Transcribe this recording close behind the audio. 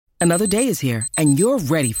Another day is here, and you're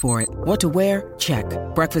ready for it. What to wear? Check.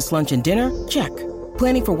 Breakfast, lunch, and dinner? Check.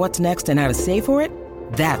 Planning for what's next and how to save for it?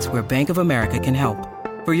 That's where Bank of America can help.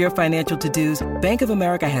 For your financial to-dos, Bank of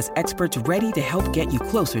America has experts ready to help get you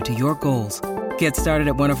closer to your goals. Get started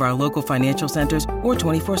at one of our local financial centers or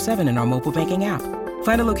 24/7 in our mobile banking app.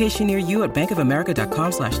 Find a location near you at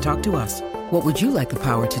bankofamerica.com/talktous. What would you like the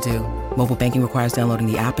power to do? Mobile banking requires downloading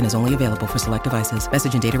the app and is only available for select devices.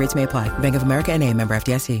 Message and data rates may apply. Bank of America N.A., member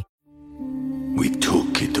FDIC. We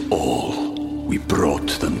took it all. We brought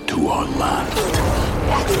them to our land.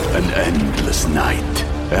 An endless night,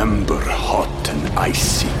 ember hot and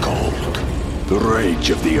icy cold. The rage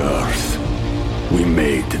of the earth. We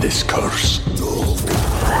made this curse.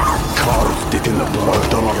 Carved it in the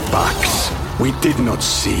blood on our backs. We did not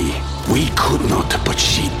see. We could not, but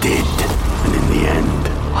she did. And in the end,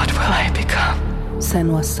 what will I become?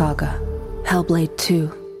 Senua's Saga. Hellblade 2.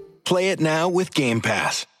 Play it now with Game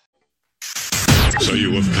Pass. So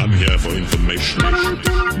you have come here for information.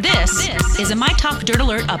 This is a My Talk Dirt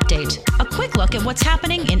Alert update. A quick look at what's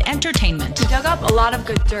happening in entertainment. We dug up a lot of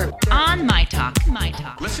good dirt. On My Talk.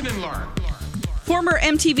 Listen and learn. Former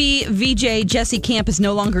MTV VJ Jesse Camp is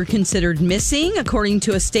no longer considered missing, according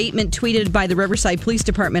to a statement tweeted by the Riverside Police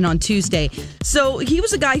Department on Tuesday. So he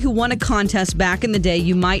was a guy who won a contest back in the day.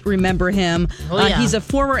 You might remember him. He's a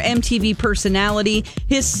former MTV personality.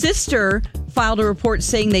 His sister filed a report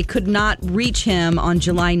saying they could not reach him on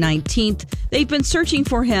July 19th. They've been searching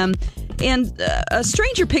for him. And a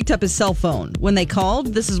stranger picked up his cell phone when they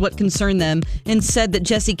called. This is what concerned them, and said that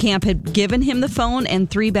Jesse Camp had given him the phone and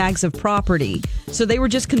 3 bags of property. So they were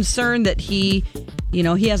just concerned that he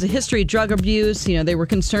has a history of drug abuse. They were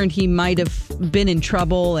concerned he might have been in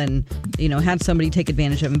trouble and, had somebody take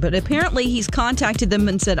advantage of him. But apparently he's contacted them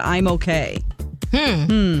and said, I'm okay.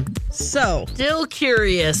 So. Still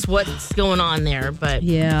curious what's going on there, but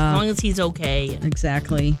as long as he's okay.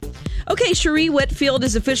 Exactly. Okay, Cherie Whitfield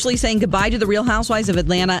is officially saying goodbye to the Real Housewives of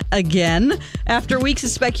Atlanta again. After weeks of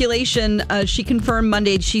speculation, she confirmed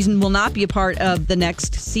Monday she will not be a part of the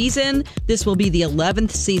next season. This will be the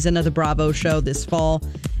 11th season of the Bravo show this fall.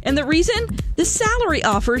 And the reason? The salary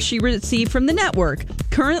offer she received from the network.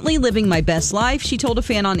 Currently living my best life, she told a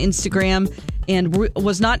fan on Instagram, and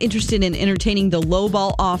was not interested in entertaining the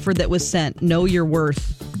lowball offer that was sent. Know your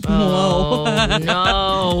worth. Oh,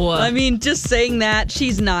 no. I mean, just saying that,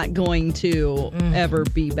 she's not going to ever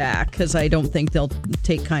be back, because I don't think they'll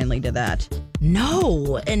take kindly to that.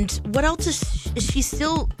 No. And what else is she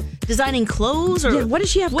still designing clothes? Or what does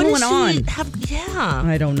she have going on?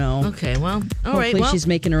 I don't know. Okay, well, all right. Hopefully she's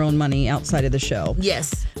making her own money outside of the show.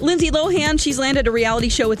 Yes. Lindsay Lohan, she's landed a reality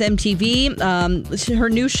show with MTV. Her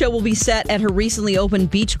new show will be set at her recently opened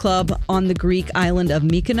beach club on the Greek island of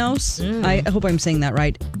Mykonos. I hope I'm saying that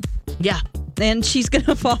right. Yeah. And she's going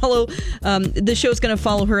to follow, the show's going to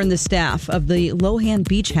follow her and the staff of the Lohan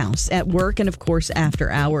Beach House at work and, of course,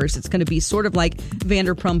 after hours. It's going to be sort of like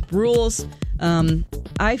Vanderpump Rules.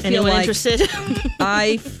 I feel Anyone like interested?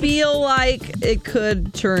 I feel like it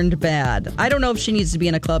could turn bad. I don't know if she needs to be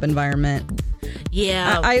in a club environment.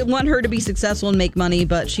 Yeah. I want her to be successful and make money,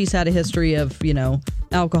 but she's had a history of,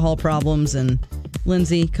 alcohol problems. And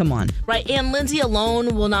Lindsay, come on. Right. And Lindsay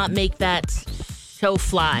alone will not make that show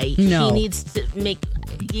fly. No. She needs to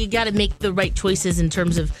you got to make the right choices in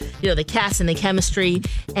terms of, the cast and the chemistry,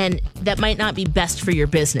 and that might not be best for your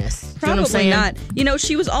business. Probably not.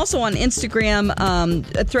 She was also on Instagram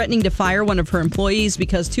threatening to fire one of her employees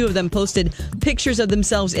because 2 of them posted pictures of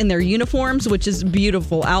themselves in their uniforms, which is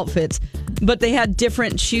beautiful outfits, but they had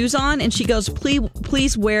different shoes on, and she goes,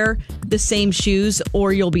 please wear the same shoes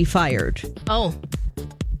or you'll be fired. Oh.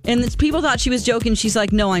 And people thought she was joking. She's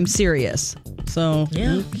like, no, I'm serious. So,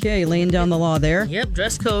 okay, laying down the law there. Yep,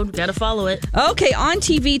 dress code. Got to follow it. Okay, on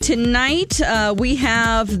TV tonight, we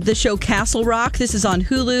have the show Castle Rock. This is on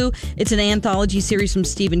Hulu. It's an anthology series from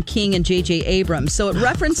Stephen King and J.J. Abrams. So it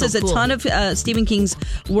references a ton of Stephen King's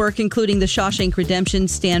work, including The Shawshank Redemption,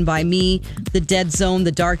 Stand By Me, The Dead Zone,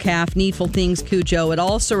 The Dark Half, Needful Things, Cujo. It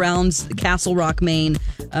all surrounds Castle Rock, Maine,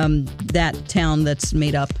 that town that's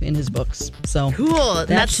made up in his books. So cool.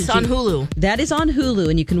 That's on Hulu. That is on Hulu,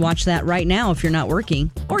 and you can watch that right now if you're not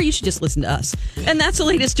working, or you should just listen to us. And that's the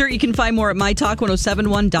latest dirt. You can find more at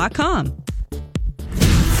mytalk1071.com.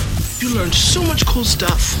 You learned so much cool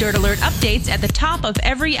stuff. Dirt Alert updates at the top of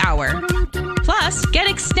every hour. Plus, get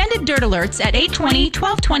extended Dirt Alerts at 8:20,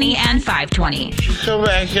 12:20, and 5:20. Come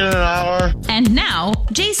back in an hour. And now,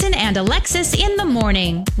 Jason and Alexis in the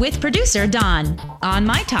morning with producer Don on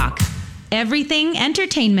My Talk. Everything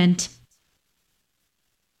entertainment.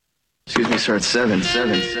 Excuse me, sir, it's 7.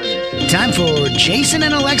 Time for Jason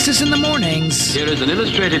and Alexis in the mornings. Here is an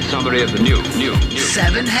illustrated summary of the new.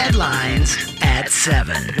 7 headlines at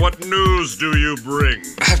 7. What news do you bring?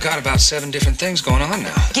 I've got about 7 different things going on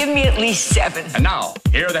now. Give me at least 7. And now,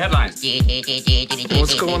 here are the headlines.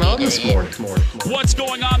 What's going on this morning? What's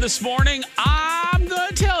going on this morning? I'm going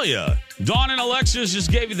to tell you. Dawn and Alexis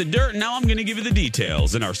just gave you the dirt, and now I'm going to give you the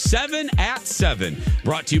details in our 7 at 7,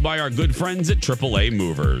 brought to you by our good friends at AAA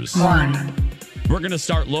Movers. 1. We're going to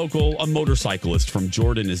start local. A motorcyclist from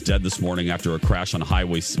Jordan is dead this morning after a crash on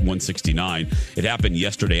Highway 169. It happened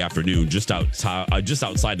yesterday afternoon just outside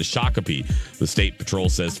the Shakopee. The state patrol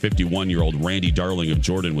says 51-year-old Randy Darling of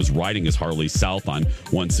Jordan was riding his Harley south on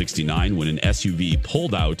 169 when an SUV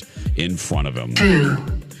pulled out in front of him. 2.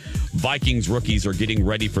 Vikings rookies are getting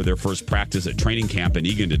ready for their first practice at training camp in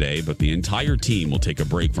Egan today, but the entire team will take a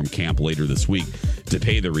break from camp later this week to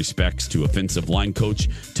pay their respects to offensive line coach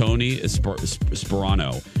Tony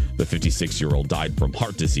Sperano. The 56-year-old died from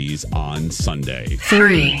heart disease on Sunday.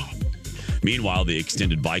 3. Meanwhile, the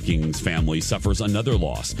extended Vikings family suffers another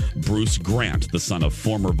loss. Bruce Grant, the son of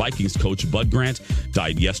former Vikings coach Bud Grant,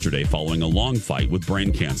 died yesterday following a long fight with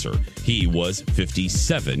brain cancer. He was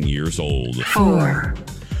 57 years old. 4.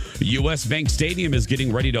 U.S. Bank Stadium is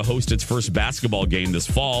getting ready to host its first basketball game this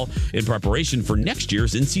fall in preparation for next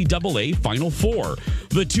year's NCAA Final Four.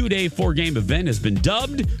 The 2-day 4-game event has been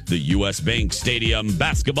dubbed the U.S. Bank Stadium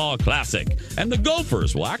Basketball Classic, and the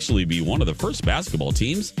Gophers will actually be one of the first basketball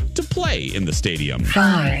teams to play in the stadium.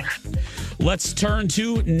 5. Let's turn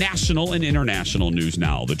to national and international news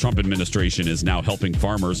now. The Trump administration is now helping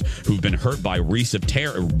farmers who've been hurt by recent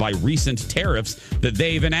tariffs that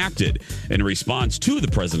they've enacted. In response to the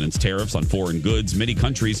president's tariffs on foreign goods, many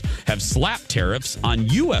countries have slapped tariffs on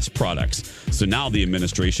U.S. products. So now the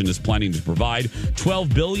administration is planning to provide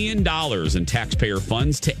 $12 billion in taxpayer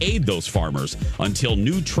funds to aid those farmers until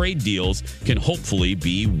new trade deals can hopefully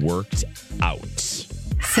be worked out.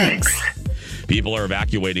 6. People are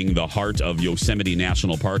evacuating the heart of Yosemite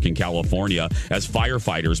National Park in California as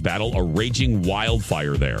firefighters battle a raging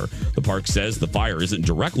wildfire there. The park says the fire isn't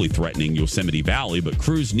directly threatening Yosemite Valley, but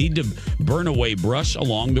crews need to burn away brush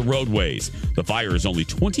along the roadways. The fire is only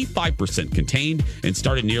 25% contained and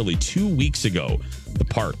started nearly 2 weeks ago. The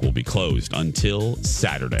park will be closed until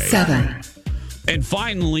Saturday. 7. And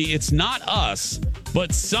finally, it's not us,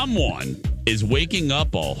 but someone is waking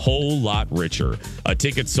up a whole lot richer. A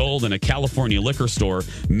ticket sold in a California liquor store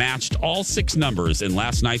matched all 6 numbers in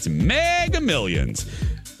last night's Mega Millions.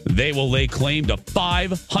 They will lay claim to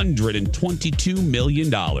 $522 million.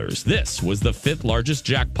 This was the 5th largest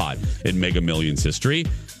jackpot in Mega Millions history.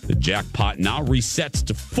 The jackpot now resets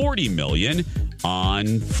to $40 million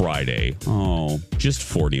on Friday. Oh, just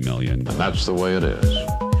 $40 million. And that's the way it is.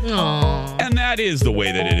 Aww. And that is the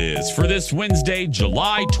way that it is for this Wednesday,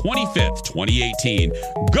 July 25th, 2018.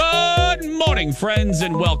 Good morning, friends,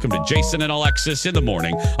 and welcome to Jason and Alexis in the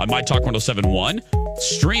morning on My Talk 1071,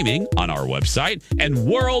 streaming on our website and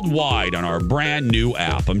worldwide on our brand new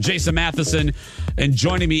app. I'm Jason Matheson, and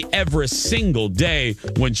joining me every single day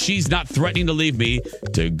when she's not threatening to leave me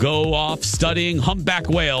to go off studying humpback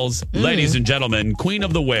whales, ladies and gentlemen, Queen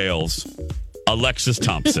of the Whales, Alexis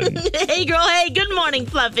Thompson. Hey, girl. Hey, good morning,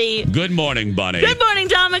 Fluffy. Good morning, Bunny. Good morning,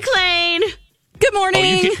 Don McClain. Good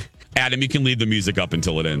morning. Adam, you can leave the music up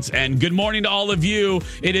until it ends. And good morning to all of you.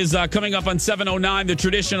 It is coming up on 7:09. The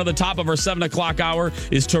tradition of the top of our 7 o'clock hour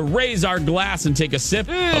is to raise our glass and take a sip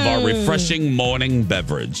of our refreshing morning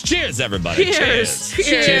beverage. Cheers, everybody. Cheers.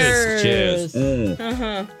 Cheers.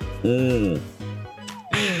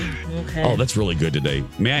 Okay. Oh, that's really good today.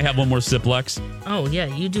 May I have one more sip, Lex? Oh, yeah,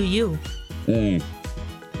 you do you. That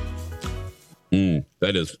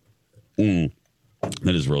is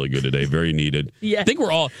really good today. Very needed. Yeah. I think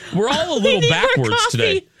we're all a little backwards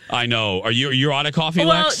today. I know. You're out of coffee,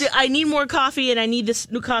 Lex? Well, I need more coffee, and I need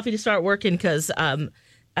this new coffee to start working because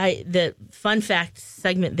the fun fact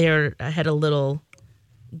segment there, I had a little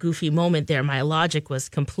goofy moment there. My logic was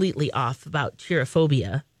completely off about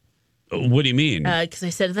cheerophobia. What do you mean? Because I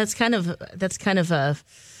said that's kind of a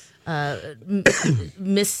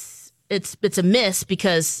miss. It's a miss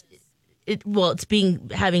because you're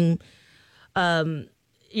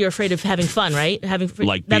afraid of having fun, right?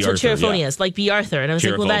 That's what cheerophonia is, like B. Arthur. And I was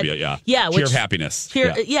like, well, cheer of happiness.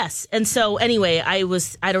 Yes. And so anyway, I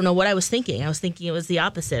don't know what I was thinking. I was thinking it was the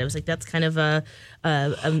opposite. I was like, that's kind of a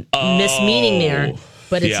mismeaning there,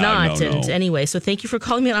 but it's not. No. And anyway, so thank you for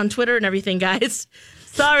calling me out on Twitter and everything, guys.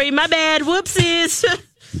 Sorry, my bad. Whoopsies.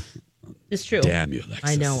 It's true. Damn you,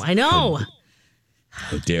 Alexis. I know.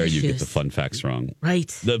 How dare you get the fun facts wrong? Right.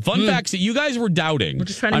 The fun facts that you guys were doubting. We're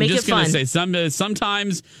just trying to make it fun. I'm just going to say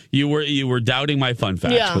sometimes you were doubting my fun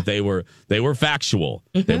facts, but they were factual.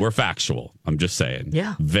 They were factual. I'm just saying.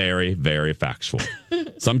 Yeah. Very, very factual.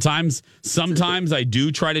 Sometimes I do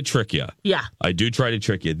try to trick you. Yeah. I do try to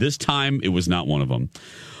trick you. This time it was not one of them.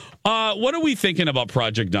 What are we thinking about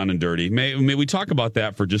Project Down and Dirty? May we talk about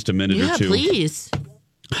that for just a minute or two? Yeah, please.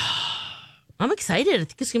 I'm excited. I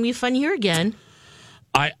think it's going to be a fun year again.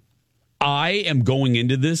 I am going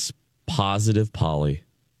into this positive, Polly.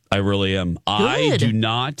 I really am. Good.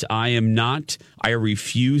 I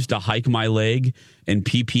refuse to hike my leg and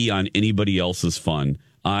pee on anybody else's fun.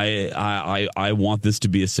 I want this to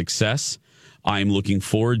be a success. I'm looking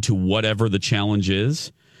forward to whatever the challenge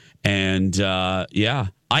is. And I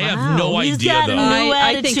have no idea, though.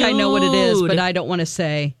 I think I know what it is, but I don't want to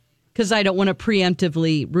say because I don't want to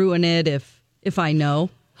preemptively ruin it if I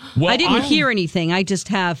know. Well, I didn't hear anything. I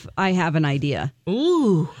have an idea.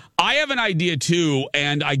 Ooh. I have an idea, too,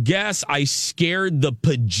 and I guess I scared the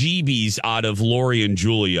bejeebies out of Lori and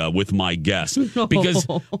Julia with my guess. Because,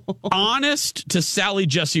 honest to Sally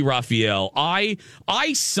Jesse Raphael, I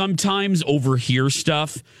sometimes overhear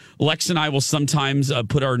stuff. Lex and I will sometimes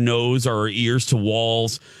put our ears to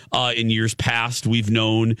walls. In years past, we've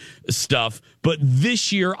known stuff. But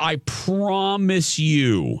this year, I promise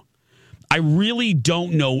you, I really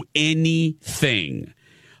don't know anything.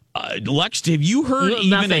 Lex, have you heard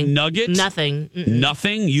even a nugget? Nothing.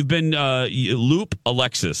 Nothing? You've been loop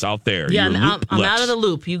Alexis out there. Yeah, I'm out of the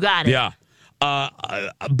loop. You got it. Yeah.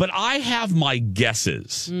 But I have my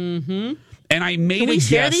guesses. Mm-hmm. And I made Can we a guess.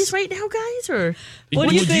 share these right now, guys? Or what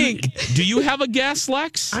do you think? Do you have a guess,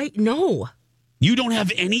 Lex? No. You don't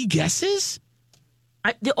have any guesses?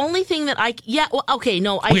 The only thing that I do. Stop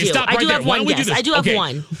right I do there. have Why one don't we do guess. this? I do have Okay.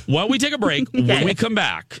 one. Why don't we take a break? Okay. When we come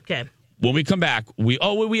back. Okay. When we come back, we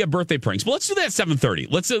have birthday pranks. Well, let's do that at 7:30.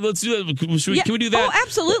 Let's do that. Can we do that? Oh,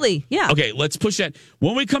 absolutely. Yeah. Okay, let's push that.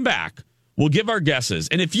 When we come back, we'll give our guesses.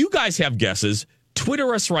 And if you guys have guesses,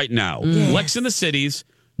 Twitter us right now. Yes. Lex in the Cities,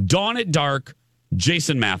 Dawn at Dark,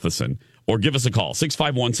 Jason Matheson. Or give us a call,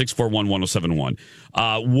 651-641-1071.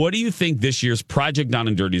 What do you think this year's Project Down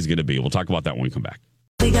and Dirty is going to be? We'll talk about that when we come back.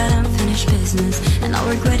 We got unfinished business, and I'll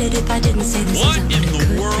regret it if I didn't say this. What in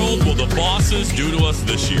the world will the bosses do to us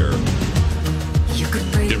this year?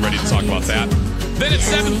 Get ready to talk about that. Then at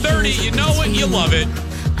 7:30, you know it, you love it.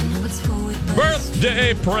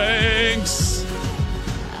 Birthday pranks.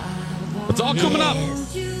 It's all coming up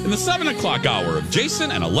in the 7 o'clock hour of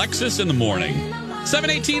Jason and Alexis in the morning.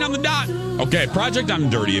 7:18 on the dot. Okay, Project Down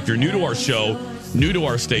and Dirty. If you're new to our show, new to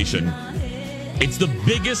our station, it's the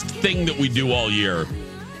biggest thing that we do all year.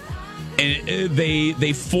 And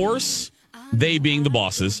they force, they being the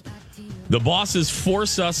bosses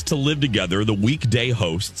force us to live together, the weekday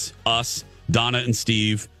hosts, us, Donna and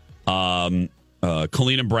Steve, Colleen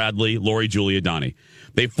and Bradley, Lori, Julia, Donnie.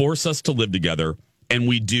 They force us to live together, and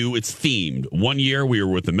it's themed. One year we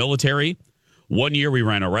were with the military. One year we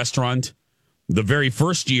ran a restaurant. The very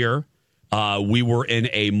first year, we were in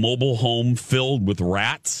a mobile home filled with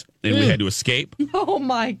rats, and we had to escape. Oh,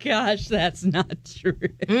 my gosh, that's not true.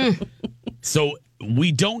 So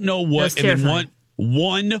we don't know what. And then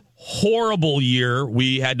one horrible year,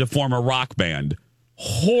 we had to form a rock band.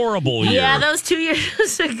 Horrible year. Yeah, that was 2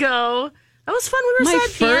 years ago. That was fun. We were my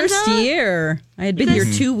first year. I had been here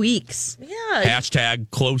 2 weeks. Yeah.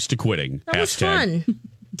 Hashtag close to quitting. That was fun.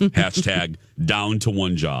 Hashtag down to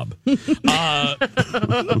one job. Oh,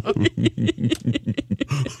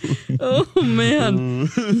 man.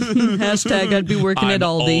 Hashtag I'd be working at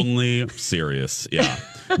Aldi. Only serious. Yeah.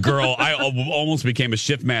 Girl, I almost became a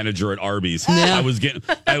shift manager at Arby's. Yeah. I was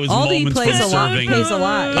Aldi moments from pays a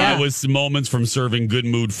lot. Yeah. I was moments from serving good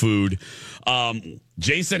mood food.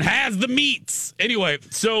 Jason has the meats. Anyway,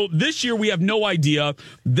 so this year we have no idea.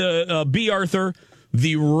 The B. Arthur,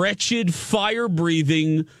 the wretched,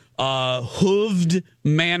 fire-breathing, hooved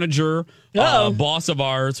manager, boss of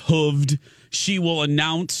ours, hooved. She will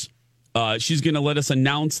announce. She's going to let us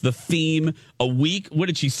announce the theme a week. What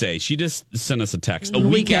did she say? She just sent us a text. A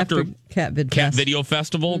week after Cat Video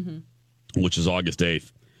Festival, which is August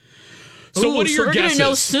 8th. So what are your guesses? We're going to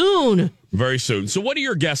know soon. Very soon. So what are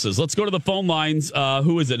your guesses? Let's go to the phone lines.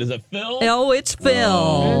 Who is it? Is it Phil? Oh, it's Phil.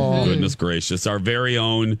 Oh, goodness gracious. Our very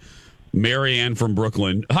own Marianne from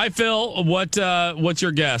Brooklyn. Hi, Phil. What's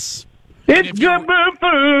your guess? It's good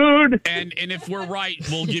food. And if we're right,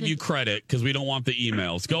 we'll give you credit because we don't want the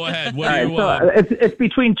emails. Go ahead. What All do right, you? It's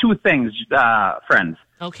between two things, friends.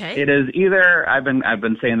 Okay. It is either I've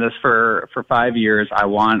been saying this for 5 years. I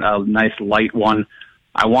want a nice light one.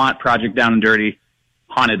 I want Project Down and Dirty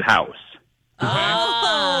Haunted House.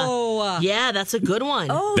 Oh, yeah, that's a good one.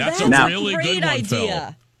 Oh, That's a really great good one,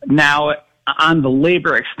 idea. Now, on the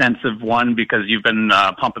labor extensive one, because you've been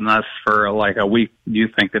pumping us for like a week, you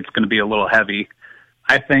think it's going to be a little heavy.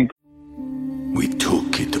 I think We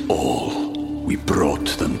took it all. We brought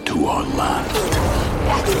them to our land.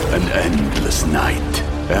 An endless night,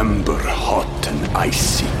 ember hot and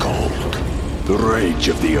icy cold. The rage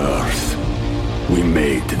of the earth. We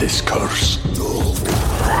made this curse.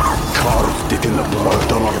 Carved it in the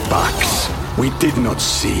blood on our backs. We did not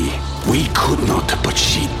see. We could not, but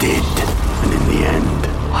she did. And in the end,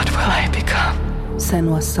 What will I become?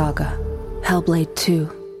 Senua's Saga. Hellblade 2.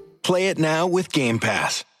 Play it now with Game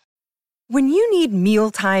Pass. When you need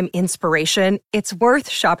mealtime inspiration, it's worth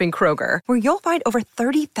shopping Kroger, where you'll find over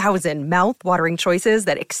 30,000 mouth-watering choices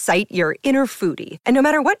that excite your inner foodie. And no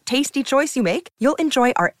matter what tasty choice you make, you'll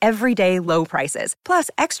enjoy our everyday low prices, plus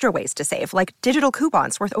extra ways to save, like digital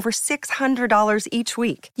coupons worth over $600 each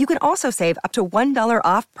week. You can also save up to $1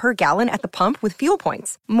 off per gallon at the pump with fuel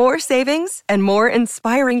points. More savings and more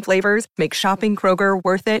inspiring flavors make shopping Kroger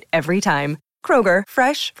worth it every time. Kroger,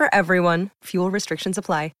 fresh for everyone. Fuel restrictions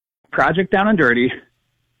apply. Project Down and Dirty,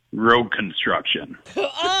 road construction.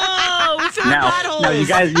 Oh, we found potholes. Now you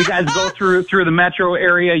guys go through the metro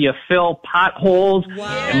area. You fill potholes,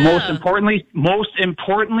 and most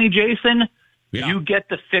importantly, Jason, you get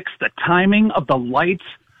to fix the timing of the lights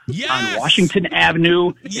on Washington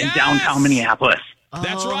Avenue in downtown Minneapolis.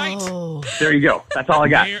 That's right. There you go. That's all I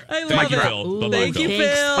got. I love it. Thank you,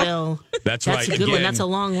 Phil. That's right. That's a good one. That's a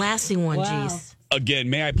long-lasting one, Jeez. Again,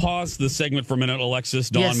 may I pause the segment for a minute, Alexis?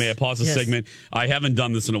 Dawn, Yes. may I pause the segment? I haven't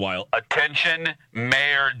done this in a while. Attention,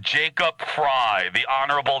 Mayor Jacob Fry, the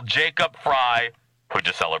Honorable Jacob Fry, who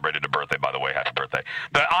just celebrated a birthday, by the way. Happy birthday.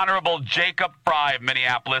 The Honorable Jacob Fry of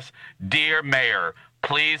Minneapolis. Dear Mayor,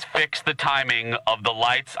 please fix the timing of the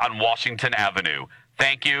lights on Washington Avenue.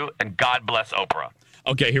 Thank you, and God bless Oprah.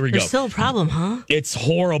 Okay, here we go. There's still a problem, huh? It's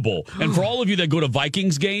horrible. And for all of you that go to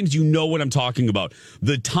Vikings games, you know what I'm talking about.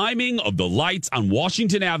 The timing of the lights on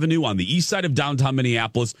Washington Avenue on the east side of downtown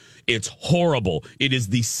Minneapolis, it's horrible. It is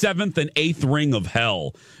the 7th and 8th ring of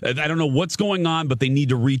hell. I don't know what's going on, but they need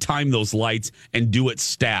to retime those lights and do it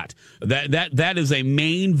stat. That is a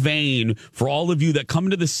main vein for all of you that come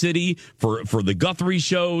to the city for the Guthrie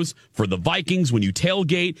shows, for the Vikings when you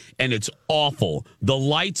tailgate, and it's awful. The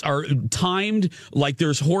lights are timed like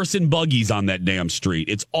there's horse and buggies on that damn street.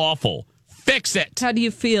 It's awful. Fix it. How do you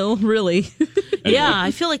feel, really? Yeah,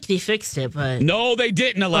 I feel like they fixed it, but... No, they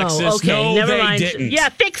didn't, Alexis. Oh, okay. No, Never they mind. didn't. Yeah,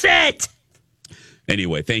 fix it!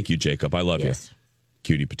 Anyway, thank you, Jacob. I love you.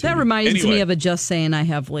 Cutie patootie. That reminds Anyway. me of a Just Saying I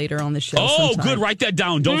have later on the show. Oh, sometime. good. Write that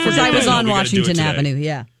down. Don't forget Because I was that. on We gotta do it Washington today. Avenue,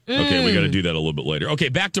 yeah. Okay, we got to do that a little bit later. Okay,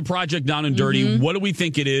 back to Project Down and Dirty. What do we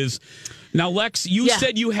think it is? Now, Lex, you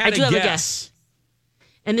said you had I a do guess. have a guess.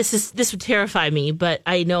 And this would terrify me, but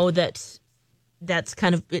I know that's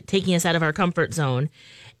kind of taking us out of our comfort zone.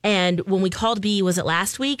 And when we called B, was it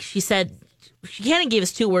last week? She said she kind of gave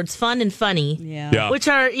us two words, fun and funny, which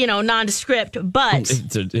are, nondescript, but...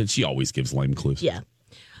 She always gives lame clues. Yeah.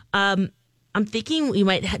 I'm thinking we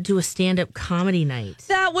might do a stand-up comedy night.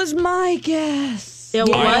 That was my guess. It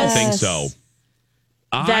was. I don't think so.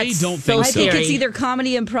 I don't think so. I think it's either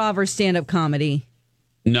comedy improv or stand-up comedy.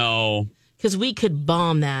 No. Because we could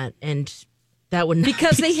bomb that, and that would not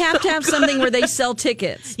Because be they have so to have something where they sell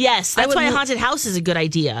tickets. Yes, that's why a haunted house is a good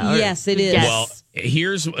idea. Yes, it is. Yes. Well,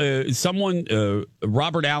 here's someone,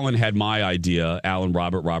 Robert Allen had my idea.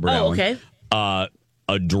 Robert Allen. Okay.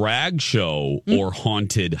 A drag show or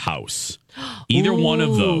haunted house. Either one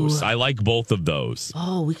of those. I like both of those.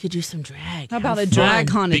 Oh, we could do some drag. How about a drag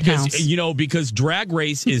haunted house? Because Drag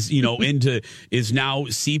Race is is now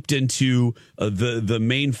seeped into the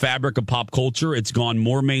main fabric of pop culture. It's gone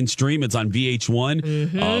more mainstream. It's on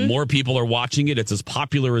VH1. More people are watching it. It's as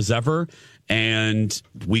popular as ever. And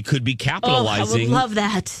we could be capitalizing. I would love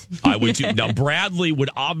that. I would too. Now Bradley would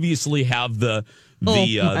obviously have the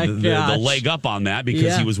leg up on that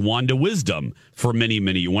because he was Wanda Wisdom for many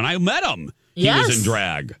years. When I met him, he was in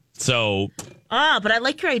drag. So, but I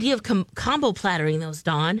like your idea of combo plattering those,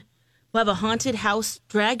 Dawn. We'll have a haunted house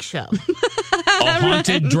drag show. A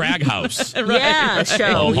haunted drag house. Yeah,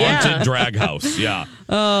 show. A haunted drag house. Yeah.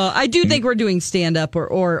 I do think we're doing stand up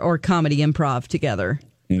or comedy improv together.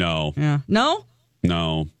 No. Yeah. No?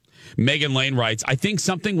 No. Megan Lane writes, I think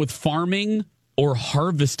something with farming or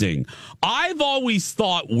harvesting. I've always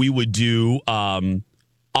thought we would do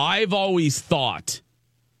I've always thought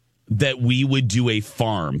that we would do a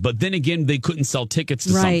farm, but then again they couldn't sell tickets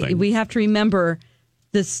to something. We have to remember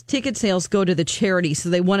this ticket sales go to the charity, so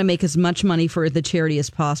they want to make as much money for the charity as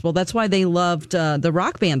possible. That's why they loved the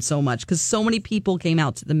Rock Band so much, because so many people came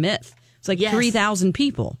out to the Myth. It's like 3,000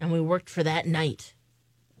 people. And we worked for that night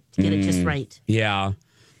to get it just right. Yeah.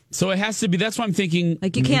 So it has to be. That's what I'm thinking.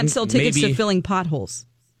 Like, you can't sell tickets to filling potholes.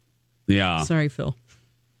 Yeah. Sorry, Phil.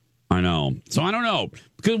 I know. So I don't know.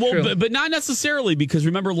 Because, but not necessarily, because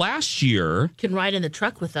remember last year... You can ride in the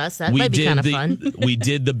truck with us. That might be kind of fun. We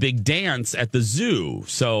did the big dance at the zoo.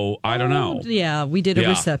 So I don't know. Yeah, we did a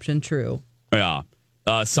reception, true. Yeah.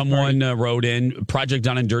 Someone wrote in, Project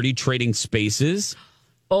Down and Dirty, trading spaces.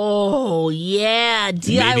 Oh, yeah.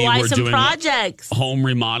 DIY some projects. Home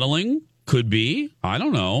remodeling could be. I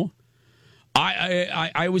don't know.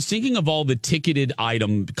 I was thinking of all the ticketed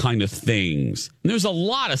item kind of things. And there's a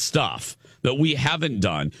lot of stuff that we haven't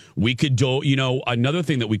done. We could do, another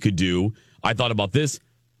thing that we could do, I thought about this,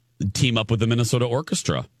 team up with the Minnesota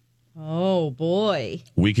Orchestra. Oh, boy.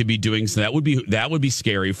 We could be doing, so that would be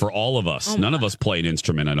scary for all of us. None of us play an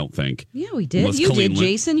instrument, I don't think. Yeah, we did. You did,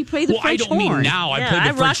 Jason. You played the French horn. I don't mean now. I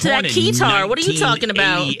played the French horn in 1988. What are you talking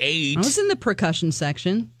about? I was in the percussion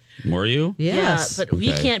section. Were you? Yes. Yeah, but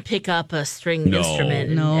we can't pick up a string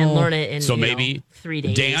instrument and learn it in maybe 3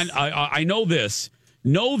 days. Dan, I know this.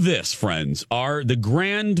 Know this, friends, are the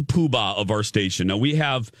grand poobah of our station. Now we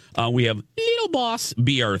have Little Boss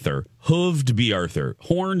B. Arthur, hooved B. Arthur,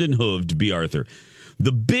 horned and hooved B. Arthur.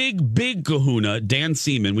 The big kahuna, Dan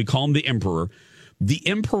Seaman, we call him the Emperor. The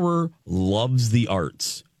Emperor loves the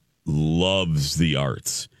arts. Loves the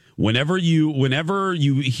arts. Whenever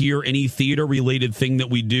you hear any theater related thing that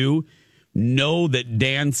we do, know that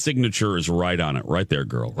Dan's signature is right on it. Right there,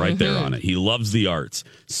 girl. Right there on it. He loves the arts.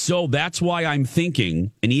 So that's why I'm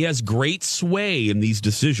thinking, and he has great sway in these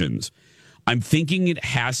decisions, I'm thinking it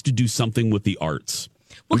has to do something with the arts.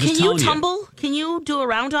 Well, can you tumble? Can you do a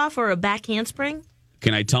round off or a back handspring?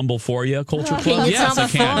 Can I tumble for you, Culture Club? Yes, I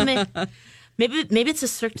can. Maybe it's a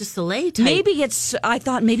Cirque du Soleil type. I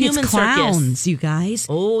thought maybe it's clowns, circus. You guys.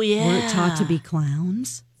 Oh, yeah. Were it taught to be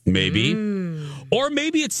clowns? Maybe. Or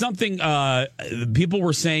maybe it's something people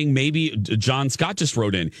were saying, maybe John Scott just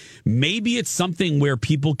wrote in, maybe it's something where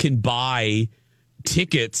people can buy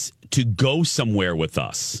tickets to go somewhere with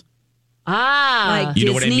us. Like you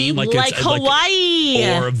know Disney? what I mean? Like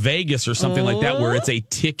Hawaii. Or Vegas or something like that, where it's a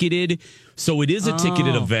ticketed. So it is a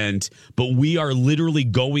ticketed event, but we are literally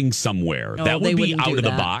going somewhere. That would be out of the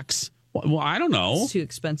box. Well, I don't know. It's too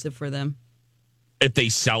expensive for them. If they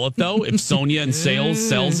sell it, though, if Sonia and Sales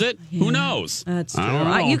sells it, who knows? That's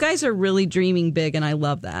true. You guys are really dreaming big, and I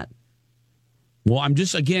love that. Well, I'm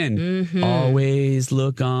just, again, always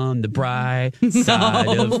look on the bright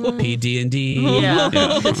side of PD&D. Yeah.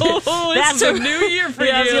 That's a new year for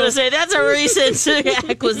you. I was going to say, that's a recent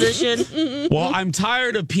acquisition. Well, I'm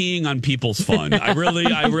tired of peeing on people's fun. I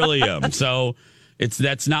really am. So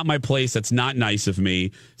that's not my place. That's not nice of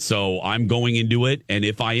me. So I'm going into it. And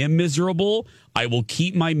if I am miserable, I will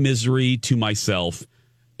keep my misery to myself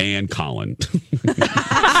and Colin. Poor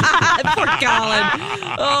Colin.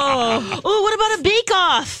 Oh, what about a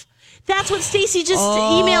bake-off? That's what Stacey just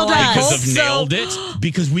emailed us. Because of Nailed It?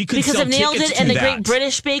 Because we could sell Nailed tickets It to and the that. Great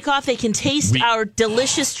British Bake-Off, they can taste our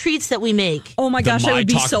delicious treats that we make. Oh my gosh, I would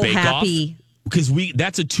be so Bake-Off, happy. Because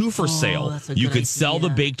that's a 2-for sale. You could sell the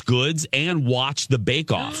baked goods and watch the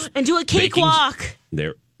bake-off. And do a cakewalk.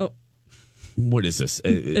 There. What is this?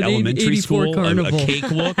 Elementary school? Carnival. A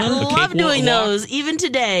cakewalk? I love doing those, even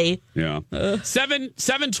today. Yeah.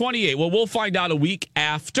 7/28. Well, we'll find out a week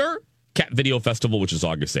after Cat Video Festival, which is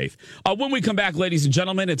August 8th. When we come back, ladies and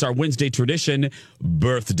gentlemen, it's our Wednesday tradition,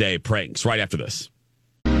 birthday pranks, right after this.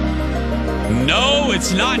 No,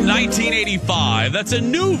 it's not 1985. That's a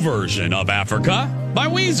new version of Africa by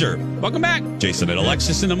Weezer. Welcome back. Jason and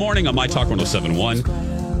Alexis in the morning on My Talk 1071,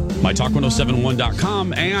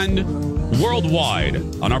 MyTalk1071.com, and worldwide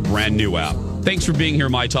on our brand new app. Thanks for being here,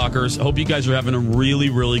 My Talkers. I hope you guys are having a really,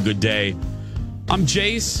 really good day. I'm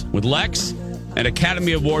Jace with Lex and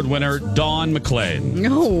Academy Award winner Dawn McClain.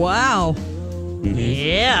 Oh, wow.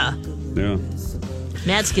 Yeah.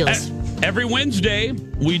 Mad skills. Every Wednesday,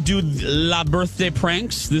 we do La Birthday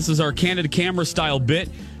Pranks. This is our candid camera style bit,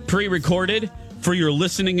 pre-recorded for your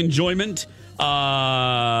listening enjoyment.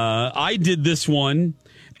 I did this one.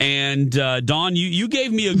 And Dawn, you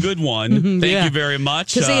gave me a good one. Thank you very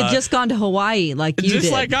much. Because they had just gone to Hawaii like you did.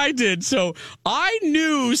 Just like I did. So I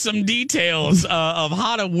knew some details of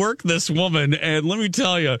how to work this woman. And let me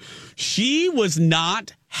tell you, she was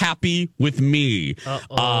not happy with me.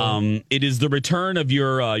 It is the return of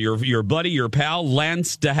your buddy, your pal,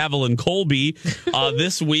 Lance de Havilland Colby.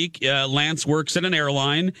 This week, Lance works at an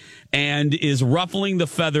airline and is ruffling the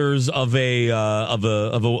feathers of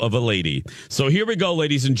a lady. So here we go,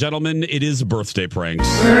 ladies and gentlemen. It is birthday pranks.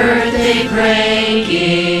 Birthday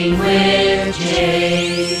pranking with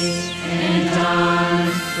Jay and Dawn,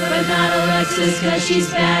 but not Alexis because she's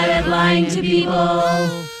bad at lying to people.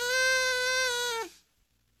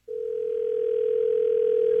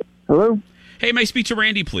 Hello? Hey, may I speak to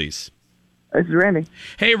Randy, please? This is Randy.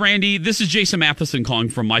 Hey, Randy. This is Jason Matheson calling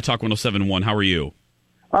from My Talk 107.1. How are you?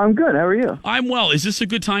 I'm good. How are you? I'm well. Is this a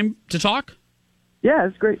good time to talk? Yeah,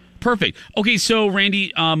 it's great. Perfect. Okay, so,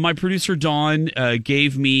 Randy, my producer, Dawn,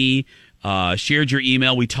 gave me, shared your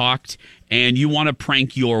email. We talked, and you want to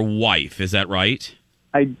prank your wife. Is that right?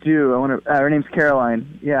 I do. I want to. Her name's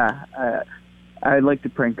Caroline. Yeah. I'd like to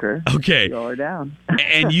prank her. Okay. Roll her down.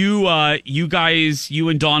 And you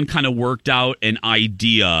and Dawn kind of worked out an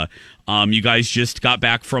idea. You guys just got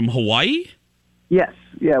back from Hawaii? Yes.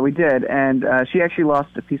 Yeah, we did. And she actually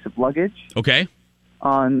lost a piece of luggage. Okay.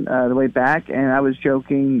 On the way back, and I was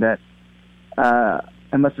joking that I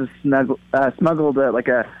must have smuggled like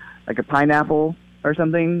a pineapple or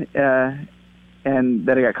something, and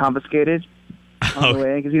that it got confiscated on the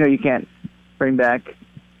way, because you can't bring back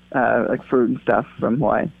like fruit and stuff from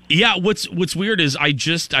Hawaii. Yeah, what's weird is I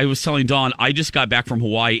was telling Dawn, I just got back from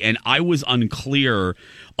Hawaii and I was unclear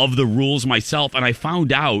of the rules myself, and I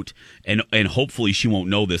found out, and hopefully she won't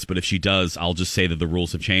know this, but if she does, I'll just say that the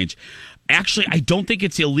rules have changed. Actually, I don't think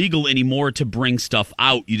it's illegal anymore to bring stuff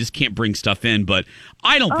out. You just can't bring stuff in, but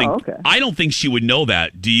I don't think she would know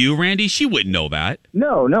that. Do you, Randy? She wouldn't know that.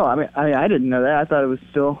 No. I mean, I didn't know that. I thought it was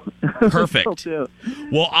still perfect.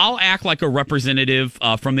 Well, I'll act like a representative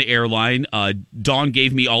from the airline. Dawn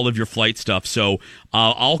gave me all of your flight stuff, so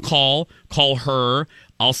I'll call her.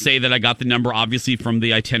 I'll say that I got the number, obviously, from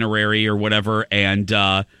the itinerary or whatever, and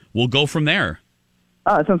we'll go from there.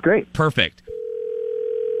 Oh, that sounds great. Perfect.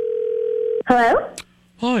 Hello?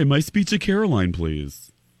 Hi, may I speak to Caroline,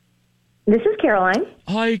 please? This is Caroline.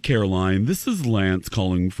 Hi, Caroline. This is Lance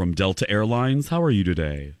calling from Delta Airlines. How are you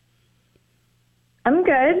today? I'm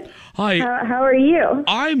good. Hi. How are you?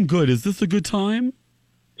 I'm good. Is this a good time?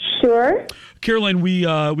 Sure. Caroline, we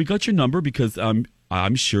got your number because I'm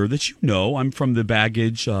sure that you know I'm from the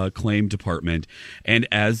baggage claim department, and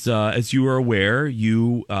as you are aware,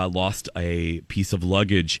 you lost a piece of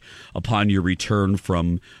luggage upon your return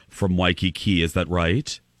from Waikiki. Is that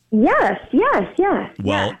right? Yes. Well,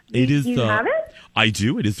 yeah. It is. You have it? I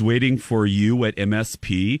do. It is waiting for you at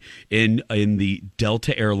MSP in the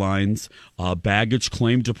Delta Airlines baggage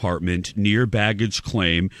claim department near baggage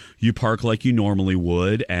claim. You park like you normally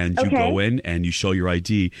would, and you go in and you show your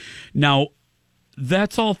ID. Now,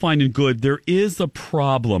 that's all fine and good. There is a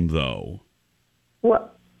problem, though.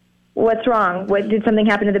 What's wrong? Did something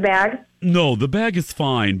happen to the bag? No, the bag is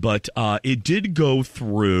fine, but it did go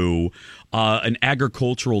through an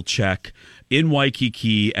agricultural check in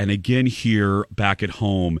Waikiki and again here back at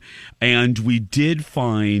home. And we did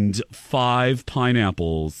find 5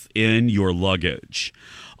 pineapples in your luggage.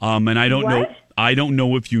 And I don't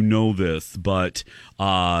know if you know this, but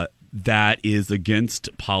that is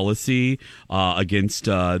against policy, against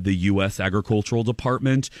the U.S. Agricultural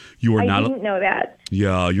Department. I didn't know that.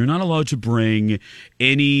 Yeah, you're not allowed to bring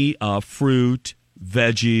any fruit,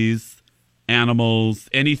 veggies, animals,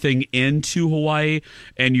 anything into Hawaii,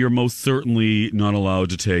 and you're most certainly not allowed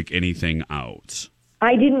to take anything out.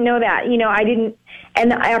 I didn't know that. I didn't.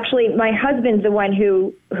 And actually, my husband's the one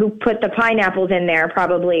who put the pineapples in there,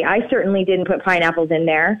 probably. I certainly didn't put pineapples in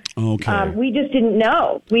there. Okay. We just didn't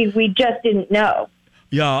know. We just didn't know.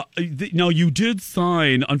 Yeah. No, you did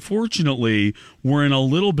sign. Unfortunately, we're in a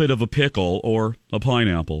little bit of a pickle, or a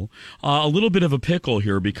pineapple, a little bit of a pickle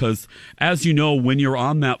here because, as you know, when you're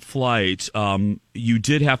on that flight, you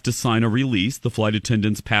did have to sign a release. The flight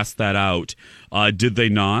attendants passed that out. Did they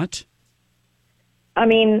not? I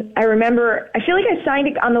mean, I remember, I feel like I signed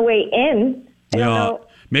it on the way in. I don't know.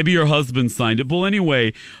 Maybe your husband signed it. Well,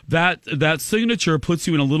 anyway, that signature puts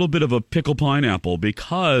you in a little bit of a pickle pineapple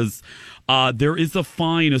because there is a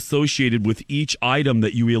fine associated with each item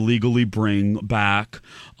that you illegally bring back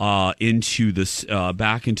into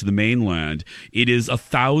the mainland. It is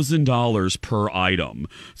 $1,000 per item.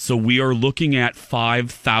 So we are looking at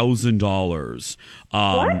 $5,000.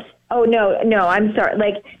 What? Oh, no, I'm sorry.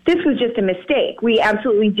 Like, this was just a mistake. We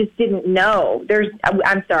absolutely just didn't know.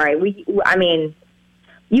 I'm sorry.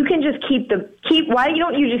 You can just why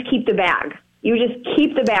don't you just keep the bag? You just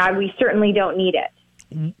keep the bag. We certainly don't need it.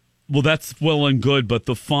 Well, that's well and good, but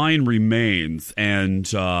the fine remains.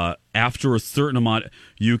 And after a certain amount,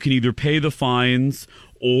 you can either pay the fines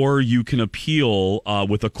or you can appeal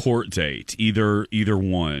with a court date. Either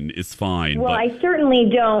one is fine. Well, but I certainly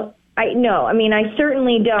don't. I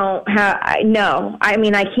certainly don't have. No, I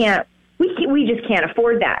mean, I can't. We just can't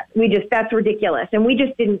afford that. That's ridiculous, and we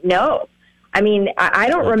just didn't know. I mean, I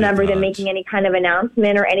don't remember them making any kind of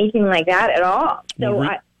announcement or anything like that at all. So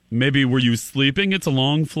maybe were you sleeping? It's a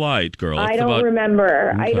long flight, girl. I don't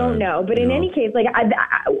remember. Okay. I don't know. But in any case, like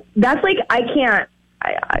that's like I can't.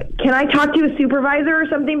 Can I talk to a supervisor or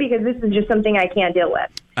something? Because this is just something I can't deal with.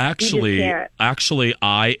 Actually,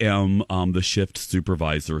 I am the shift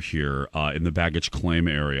supervisor here in the baggage claim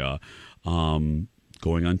area.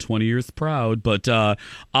 Going on 20 years proud, but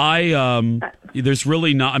there's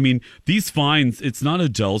really not. I mean, these fines. It's not a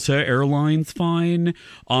Delta Airlines fine.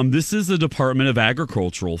 This is a Department of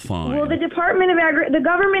Agricultural fine. Well, the Department of the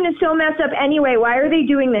government is so messed up anyway. Why are they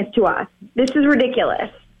doing this to us? This is ridiculous.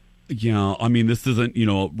 Yeah, I mean, this isn't,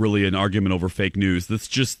 really an argument over fake news. This is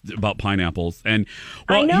just about pineapples. And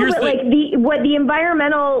I know, but the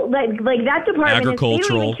environmental, like that department, agricultural, they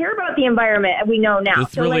don't even care about the environment. We know now.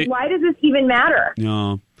 So, why does this even matter?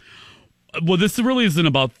 Yeah. Well, this really isn't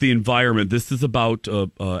about the environment. This is about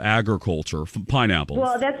agriculture, pineapples.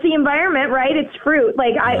 Well, that's the environment, right? It's fruit.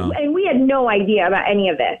 And we had no idea about any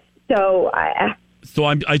of this. So,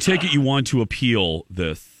 I take it you want to appeal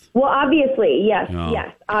this. Well, obviously, yes,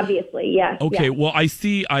 yes, obviously, yes. Okay, yes. Well, I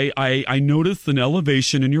see. I noticed an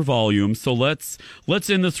elevation in your volume, so let's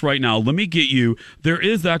end this right now. Let me get you. There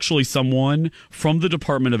is actually someone from the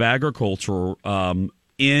Department of Agriculture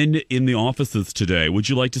in the offices today. Would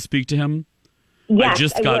you like to speak to him? Yes, I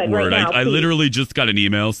just got word. Right now, I literally just got an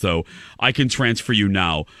email, so I can transfer you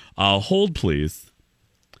now. Hold, please.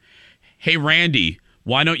 Hey, Randy,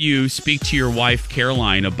 why don't you speak to your wife,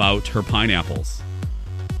 Caroline, about her pineapples?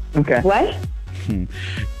 Okay. What?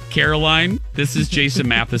 Caroline, this is Jason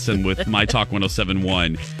Matheson with My Talk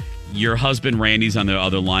 1071. Your husband Randy's on the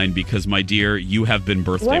other line because, my dear, you have been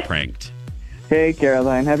birthday pranked. Hey,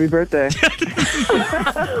 Caroline, happy birthday.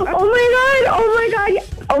 Oh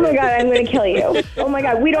my God, I'm going to kill you. Oh my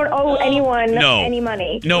God, we don't owe anyone any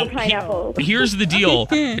money for pineapples. Here's the deal.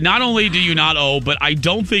 Not only do you not owe, but I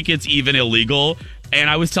don't think it's even illegal. And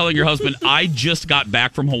I was telling your husband, I just got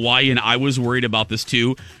back from Hawaii and I was worried about this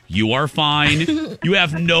too. You are fine. You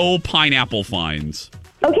have no pineapple fines.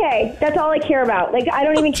 Okay, that's all I care about. I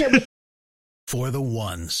don't even care. For the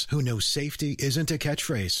ones who know safety isn't a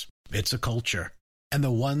catchphrase, it's a culture. And the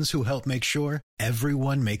ones who help make sure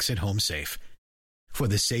everyone makes it home safe. For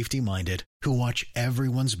the safety-minded who watch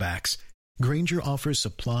everyone's backs, Grainger offers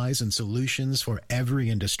supplies and solutions for every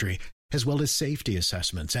industry, as well as safety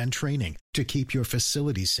assessments and training to keep your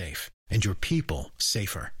facilities safe and your people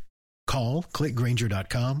safer. Call,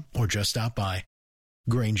 clickgrainger.com, or just stop by.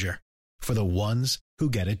 Grainger, for the ones who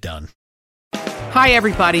get it done. Hi,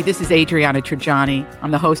 everybody. This is Adriana Trajani.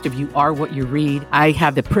 I'm the host of You Are What You Read. I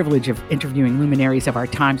have the privilege of interviewing luminaries of our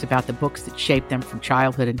times about the books that shaped them from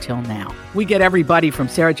childhood until now. We get everybody from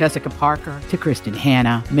Sarah Jessica Parker to Kristen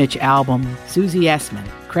Hanna, Mitch Albom, Susie Essman,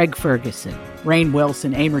 Craig Ferguson, Rainn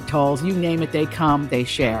Wilson, Amor Tolls, you name it, they come, they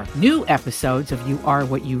share. New episodes of You Are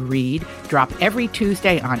What You Read drop every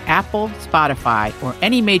Tuesday on Apple, Spotify, or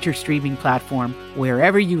any major streaming platform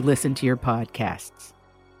wherever you listen to your podcasts.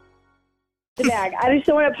 The bag. I just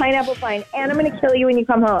don't want a pineapple fine, and I'm going to kill you when you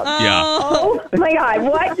come home. Yeah. Oh my God,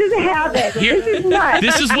 what just happened? This is nuts.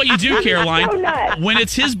 This is what you do, Caroline. So nuts. When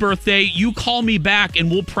it's his birthday, you call me back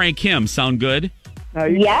and we'll prank him. Sound good?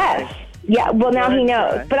 Yes. Yeah. Well, now he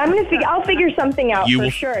knows. But I'll figure something out for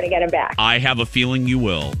sure to get him back. I have a feeling you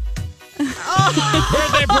will.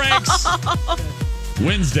 Birthday pranks.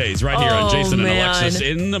 Wednesdays right here on Jason and Alexis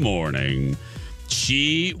in the morning.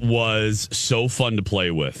 She was so fun to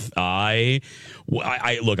play with. I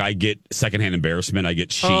get secondhand embarrassment. I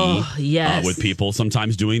get with people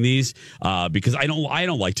sometimes doing these because I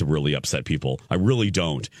don't like to really upset people. I really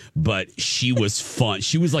don't. But she was fun.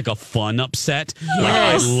 She was like a fun upset.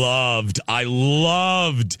 Yes. Like I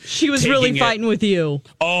loved. She was really fighting with you.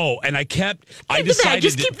 Oh, and I decided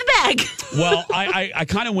just keep the bag. Well, I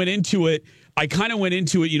kind of went into it.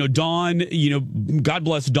 Dawn, God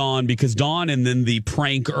bless Dawn, because Dawn and then the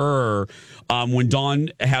pranker when Dawn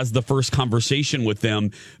has the first conversation with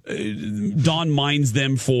them, Dawn mines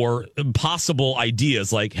them for possible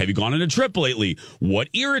ideas like, have you gone on a trip lately? What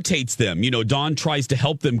irritates them? Dawn tries to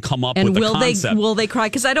help them come up with the concept. Will they cry?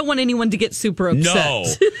 Because I don't want anyone to get super upset. No.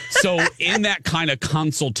 So in that kind of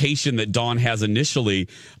consultation that Dawn has initially,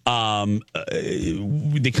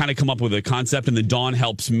 they kind of come up with a concept, and then Dawn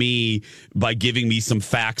helps me by giving me some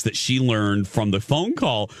facts that she learned from the phone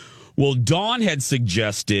call. Well, Dawn had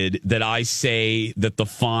suggested that I say that the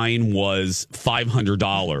fine was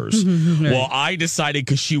 $500. Right. Well, I decided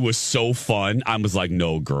because she was so fun, I was like,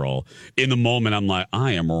 no, girl. In the moment, I'm like,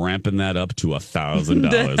 I am ramping that up to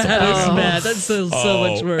 $1,000. That is bad. That's so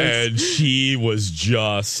much worse. And she was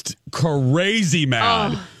just crazy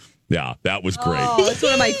mad. Oh. Yeah, that was great. Oh, it's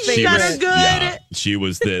one of my favorites. Good. Yeah, she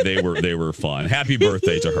was. They were fun. Happy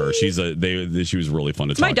birthday to her. She was really fun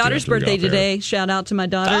to talk to. My daughter's birthday today. Shout out to my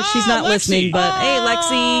daughter. She's not listening, but hey,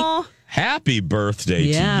 Lexi. Happy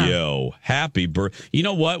birthday to you. Happy birthday. You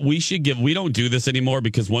know what? We don't do this anymore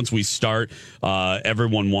because once we start,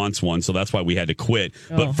 everyone wants one. So that's why we had to quit.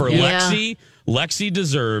 But for Lexi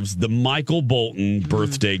deserves the Michael Bolton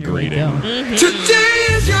birthday greeting. Mm-hmm.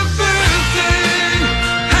 Today is your birthday.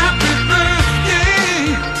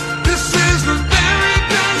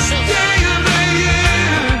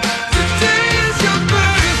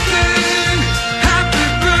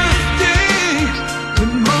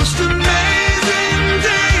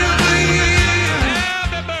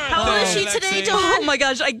 Oh my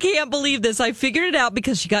gosh, I can't believe this. I figured it out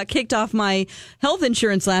because she got kicked off my health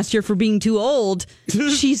insurance last year for being too old.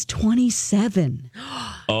 She's 27.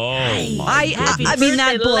 Oh, I mean,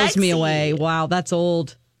 that blows me away. Wow, that's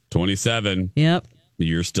old. 27. Yep.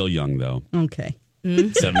 You're still young, though. Okay.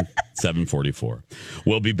 7:44.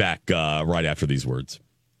 We'll be back right after these words.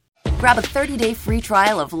 Grab a 30-day free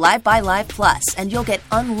trial of Live by Live Plus, and you'll get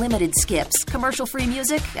unlimited skips, commercial-free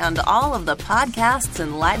music, and all of the podcasts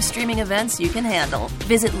and live streaming events you can handle.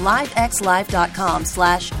 Visit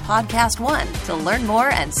livexlive.com/podcast1 to learn more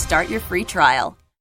and start your free trial.